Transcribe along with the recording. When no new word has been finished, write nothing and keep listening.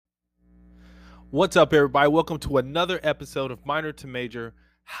What's up, everybody? Welcome to another episode of Minor to Major,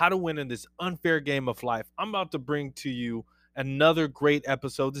 How to Win in This Unfair Game of Life. I'm about to bring to you another great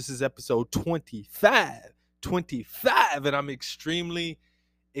episode. This is episode 25, and I'm extremely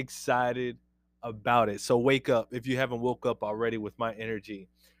excited about it. So wake up if you haven't woke up already with my energy.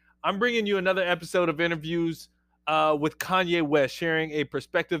 I'm bringing you another episode of interviews with Kanye West, sharing a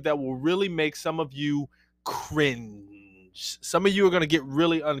perspective that will really make some of you cringe. Some of you are going to get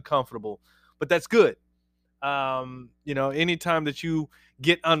really uncomfortable. But that's good. Anytime that you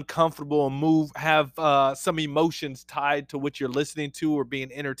get uncomfortable and have some emotions tied to what you're listening to or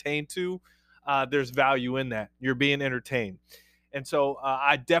being entertained to, there's value in that. You're being entertained. And so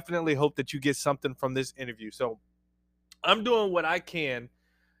I definitely hope that you get something from this interview. So I'm doing what I can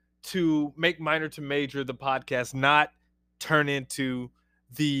to make Minor to Major, the podcast, not turn into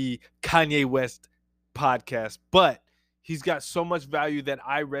the Kanye West podcast, but he's got so much value that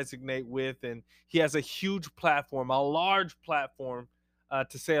I resonate with, and he has a huge platform, a large platform,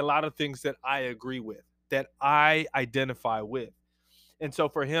 to say a lot of things that I agree with, that I identify with. And so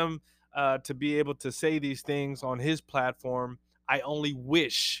for him to be able to say these things on his platform, I only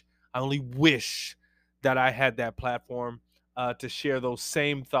wish that I had that platform to share those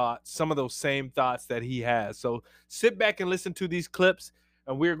same thoughts, some of those same thoughts that he has. So sit back and listen to these clips,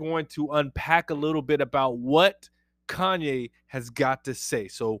 and we're going to unpack a little bit about what Kanye has got to say.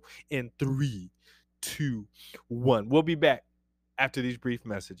 So in 3, 2, 1, we'll be back after these brief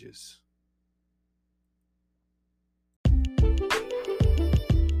messages.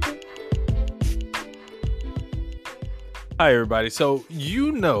 Hi, everybody. So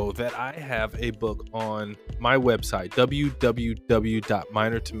you know that I have a book on my website,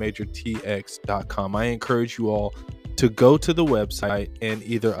 www.minortomajortx.com. I encourage you all to go to the website and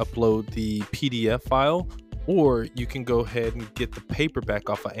either upload the PDF file, or you can go ahead and get the paperback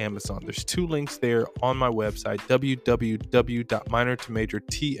off of Amazon. There's 2 links there on my website,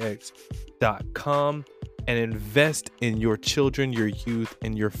 www.minortomajortx.com, and invest in your children, your youth,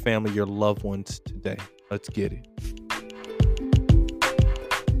 and your family, your loved ones today. Let's get it.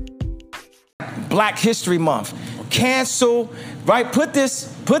 Black History Month. Cancel, right? Put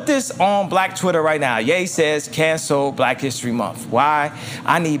this on Black Twitter right now. Ye says cancel Black History Month. Why?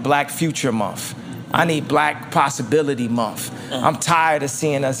 I need Black Future Month. I need Black Possibility Month. I'm tired of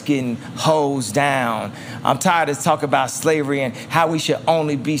seeing us getting hosed down. I'm tired of talking about slavery and how we should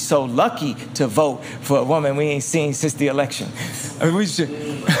only be so lucky to vote for a woman we ain't seen since the election. I mean, we should.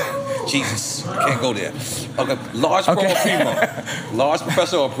 Jesus, can't go there. Okay, large pro or primo? Large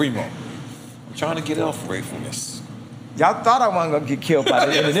professor or primo? I'm trying to get off gratefulness. Y'all thought I wasn't gonna get killed by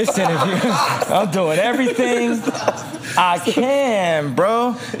the end of this interview. I'm doing everything I can,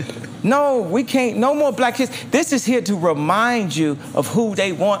 bro. No, we can't. No more Black kids. This is here to remind you of who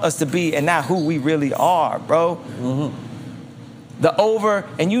they want us to be and not who we really are, bro. Mm-hmm.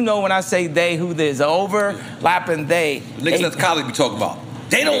 And you know when I say they, who there's overlapping they. Niggas at the college we talk about.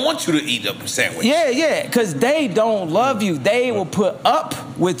 They don't want you to eat a sandwich. Yeah, because they don't love you. They will put up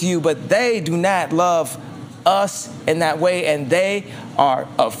with you, but they do not love us in that way, and they are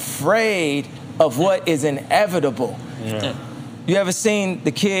afraid of what is inevitable. Yeah. You ever seen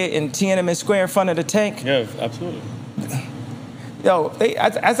the kid in Tiananmen Square in front of the tank? Yeah, absolutely. Yo,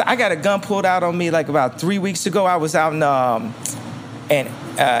 I got a gun pulled out on me like about 3 weeks ago. I was out in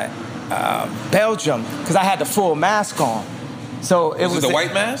Belgium because I had the full mask on. So it was the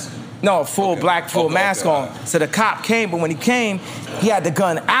white mask? No, full mask on. So the cop came, but when he came, he had the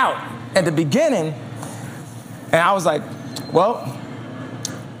gun out at the beginning, and I was like, well,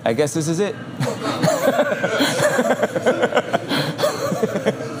 I guess this is it.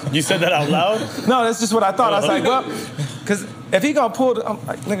 You said that out loud? No, that's just what I thought. I was like, well, because if he gonna pull, I'm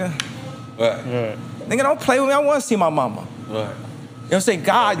like, nigga, Right. Nigga, don't play with me. I want to see my mama. Right. You know what I'm saying?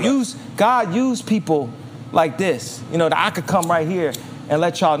 God used people like this, that I could come right here and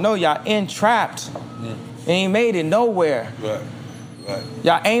let y'all know y'all entrapped. And ain't made it nowhere. Right.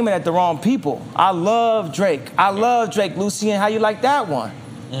 Y'all aiming at the wrong people. I love Drake. Lucien, how you like that one?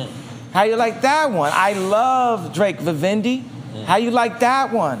 How you like that one? I love Drake Vivendi. How you like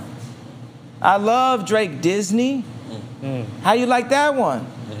that one? I love Drake Disney. How you like that one?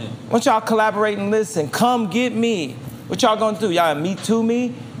 Once y'all collaborate and listen, come get me. What y'all gonna do? Y'all Me Too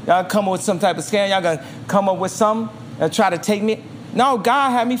me? Y'all come up with some type of scam? Y'all gonna come up with something and try to take me? No,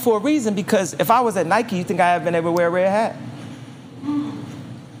 God had me for a reason, because if I was at Nike, you think I'd have been able to wear a red hat?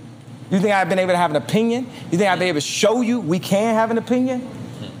 You think I'd been able to have an opinion? You think I'd be able to show you we can have an opinion?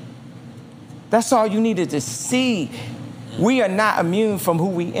 That's all you needed to see. We are not immune from who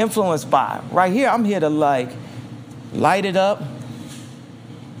we influenced by. Right here, I'm here to light it up,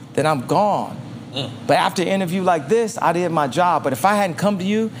 then I'm gone. But after an interview like this, I did my job. But if I hadn't come to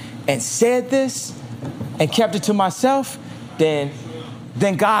you and said this and kept it to myself, then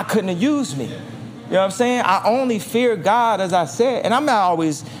God couldn't have used me. You know what I'm saying? I only fear God, as I said, and I'm not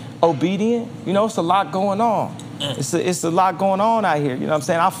always obedient. You know, it's a lot going on. It's a lot going on out here. You know what I'm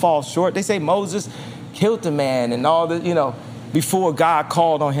saying? I fall short. They say Moses killed the man and all the, you know, before God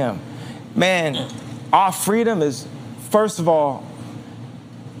called on him. Man, our freedom is, first of all,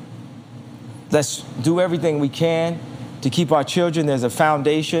 let's do everything we can to keep our children. There's a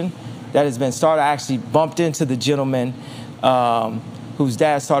foundation that has been started. I actually bumped into the gentleman whose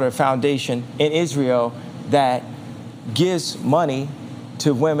dad started a foundation in Israel that gives money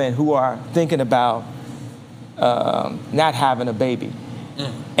to women who are thinking about not having a baby.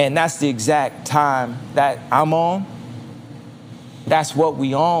 And that's the exact time that I'm on. That's what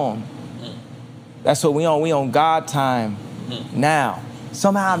we on. That's what we on. We on God time now.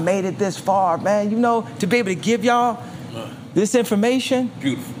 Somehow I made it this far, man. You know, to be able to give y'all this information.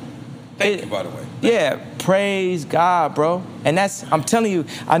 Beautiful. Thank you, by the way. Yeah, praise God, bro. And that's, I'm telling you,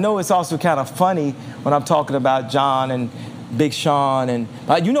 I know it's also kind of funny when I'm talking about John and Big Sean.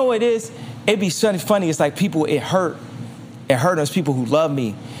 But you know what it is? It'd be funny. It's like people, it hurt. It hurt us, people who love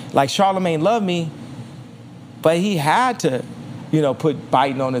me. Like Charlamagne loved me, but he had to, you know, put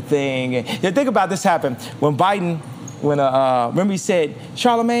Biden on the thing. And think about this happened when Biden, remember he said,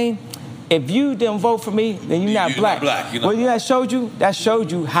 Charlamagne, if you didn't vote for me, then you're not black. Well, that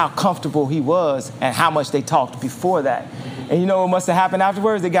showed you how comfortable he was and how much they talked before that. And you know what must have happened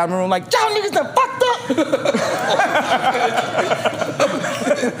afterwards? They got in the room like, y'all niggas done fucked up.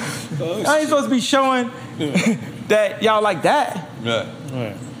 I ain't supposed to be showing that y'all like that. Yeah.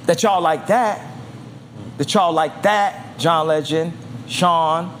 That y'all like that. That y'all like that. John Legend,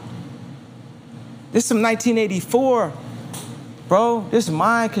 Sean. This is some 1984, bro. This is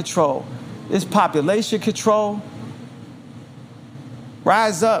mind control. This population control.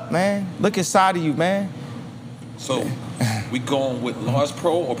 Rise up, man. Look inside of you, man. So, we going with Large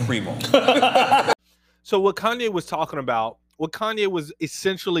Pro or Primo? So what Kanye was talking about, what Kanye was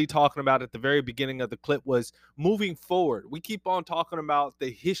essentially talking about at the very beginning of the clip was moving forward. We keep on talking about the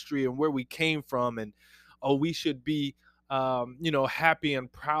history and where we came from, and we should be happy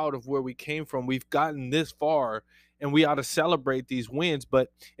and proud of where we came from. We've gotten this far and we ought to celebrate these wins. But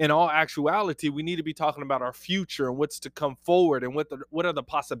in all actuality, we need to be talking about our future and what's to come forward and what are the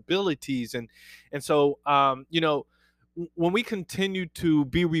possibilities. And so, when we continue to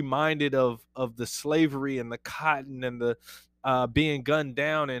be reminded of the slavery and the cotton and the being gunned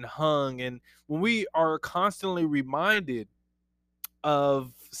down and hung, and when we are constantly reminded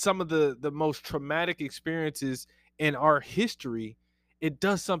of some of the most traumatic experiences in our history, it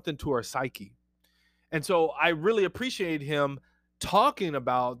does something to our psyche. And so I really appreciate him talking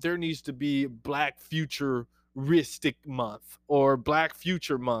about there needs to be Black Futuristic Month or Black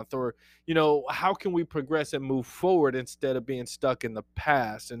Future Month, or, you know, how can we progress and move forward instead of being stuck in the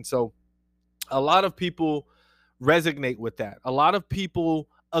past? And so a lot of people resonate with that. A lot of people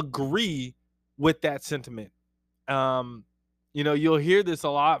agree with that sentiment. You'll hear this a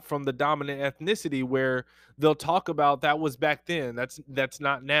lot from the dominant ethnicity where they'll talk about that was back then. That's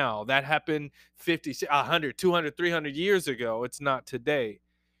not now. That happened 50, 100, 200, 300 years ago. It's not today.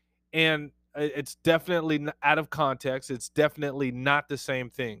 And it's definitely out of context. It's definitely not the same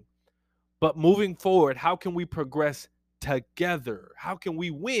thing. But moving forward, how can we progress together? How can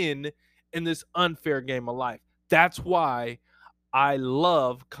we win in this unfair game of life? That's why I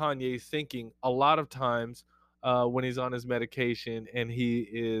love Kanye's thinking a lot of times when he's on his medication and he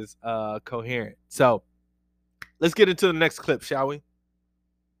is coherent. So let's get into the next clip, shall we?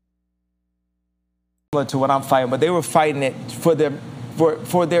 To what I'm fighting, but they were fighting it for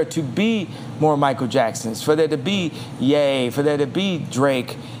there to be more Michael Jacksons, for there to be Ye, for there to be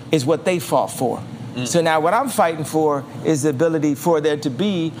Drake, is what they fought for. So now what I'm fighting for is the ability for there to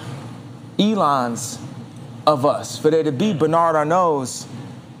be Elons of us, for there to be Bernard Arnaults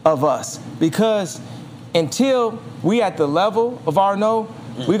of us, because until we at the level of Arnault,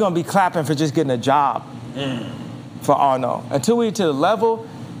 we're gonna be clapping for just getting a job for Arnault. Until we to the level,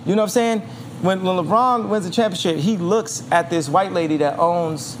 you know what I'm saying? When LeBron wins the championship, he looks at this white lady that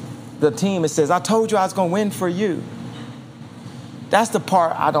owns the team and says, I told you I was gonna win for you. That's the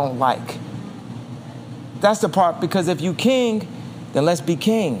part I don't like. That's the part, because if you king, then let's be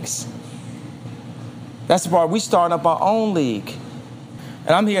kings. That's the part, we starting up our own league.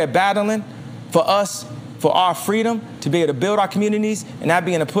 And I'm here battling for us, for our freedom, to be able to build our communities and not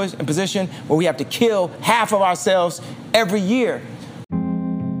be in a position where we have to kill half of ourselves every year.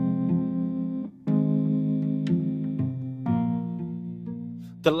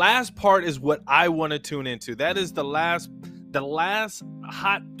 The last part is what I want to tune into. That is the last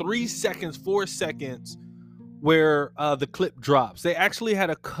hot 3 seconds, 4 seconds where the clip drops. They actually had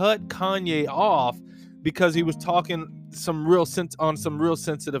to cut Kanye off because he was talking on some real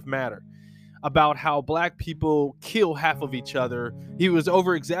sensitive matter about how black people kill half of each other. He was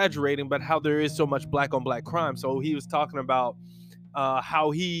over exaggerating, but how there is so much black on black crime. So he was talking about how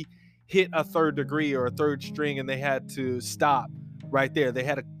he hit a third degree or a third string, and they had to stop right there. They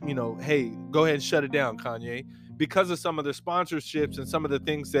had to, hey, go ahead and shut it down, Kanye, because of some of the sponsorships and some of the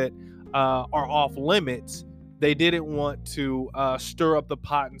things that are off limits. They didn't want to stir up the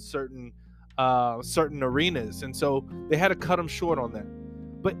pot in certain arenas, and so they had to cut him short on that.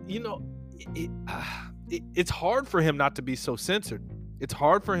 But it's hard for him not to be so censored. It's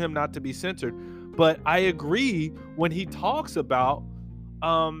hard for him not to be censored. But I agree when he talks about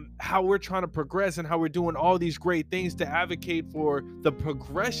how we're trying to progress and how we're doing all these great things to advocate for the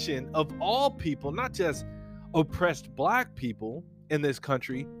progression of all people, not just oppressed black people in this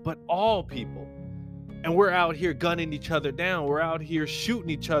country, but all people. And we're out here gunning each other down. We're out here shooting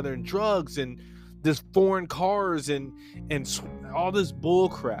each other and drugs and this foreign cars and all this bull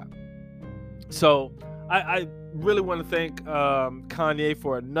crap. So I really want to thank Kanye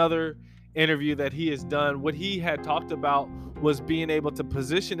for another interview that he has done. What he had talked about was being able to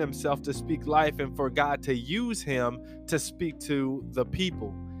position himself to speak life and for God to use him to speak to the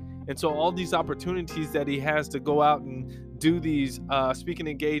people. And so all these opportunities that he has to go out and do these speaking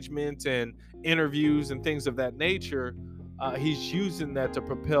engagements and interviews and things of that nature, he's using that to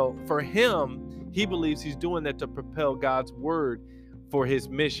propel. For him, he believes he's doing that to propel God's word for his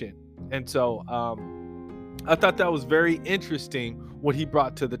mission. And so I thought that was very interesting what he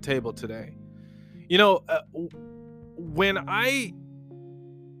brought to the table today. When I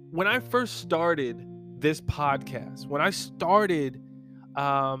first started this podcast, when I started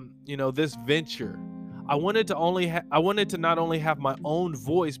this venture, I wanted to not only have my own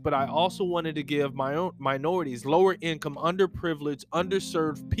voice, but I also wanted to give my own minorities, lower income, underprivileged,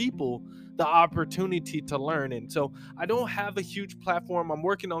 underserved people the opportunity to learn. And so I don't have a huge platform. I'm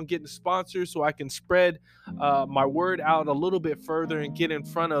working on getting sponsors so I can spread my word out a little bit further and get in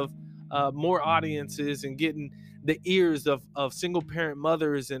front of more audiences and getting the ears of single parent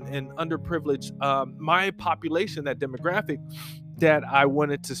mothers and underprivileged, my population, that demographic that I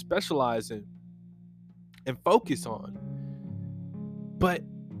wanted to specialize in and focus on. But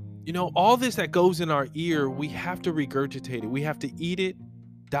all this that goes in our ear, we have to regurgitate it. We have to eat it,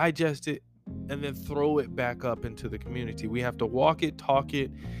 digest it, and then throw it back up into the community. We have to walk it, talk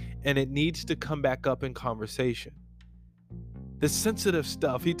it, and it needs to come back up in conversation. The sensitive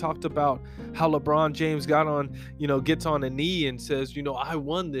stuff. He talked about how LeBron James gets on a knee and says, I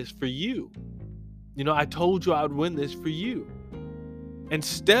won this for you. I told you I would win this for you.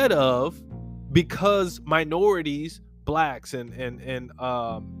 Instead of, because minorities, blacks, and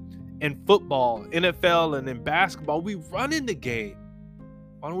football, NFL, and in basketball, we run in the game.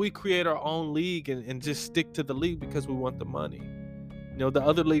 Why don't we create our own league and just stick to the league because we want the money? The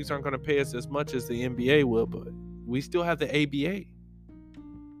other leagues aren't going to pay us as much as the NBA will, but we still have the ABA.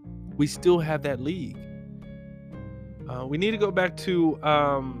 We still have that league. We need to go back to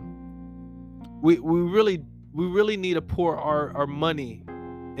we really need to pour our money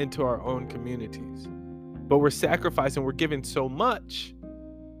into our own communities, but we're sacrificing. We're giving so much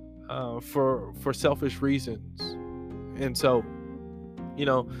for selfish reasons, and so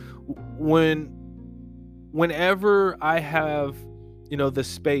whenever I have the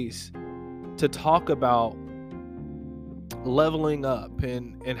space to talk about leveling up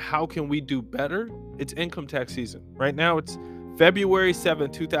and how can we do better, it's income tax season. Right now it's February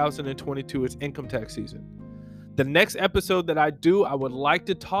 7th, 2022. It's income tax season. The next episode that I do, I would like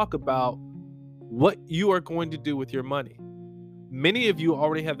to talk about what you are going to do with your money. Many of you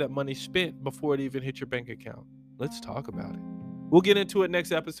already have that money spent before it even hit your bank account. Let's talk about it. We'll get into it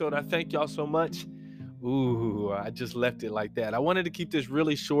next episode. I thank y'all so much. Ooh, I just left it like that. I wanted to keep this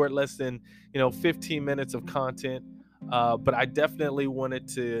really short, less than 15 minutes of content. But I definitely wanted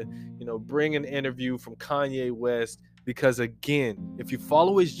to, bring an interview from Kanye West because, again, if you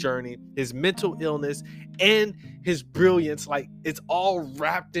follow his journey, his mental illness, and his brilliance, it's all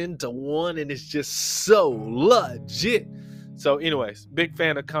wrapped into one, and it's just so legit. So, anyways, big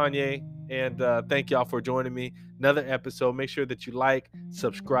fan of Kanye, and thank y'all for joining me. Another episode. Make sure that you like,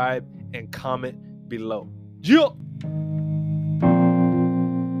 subscribe, and comment below. Yeah.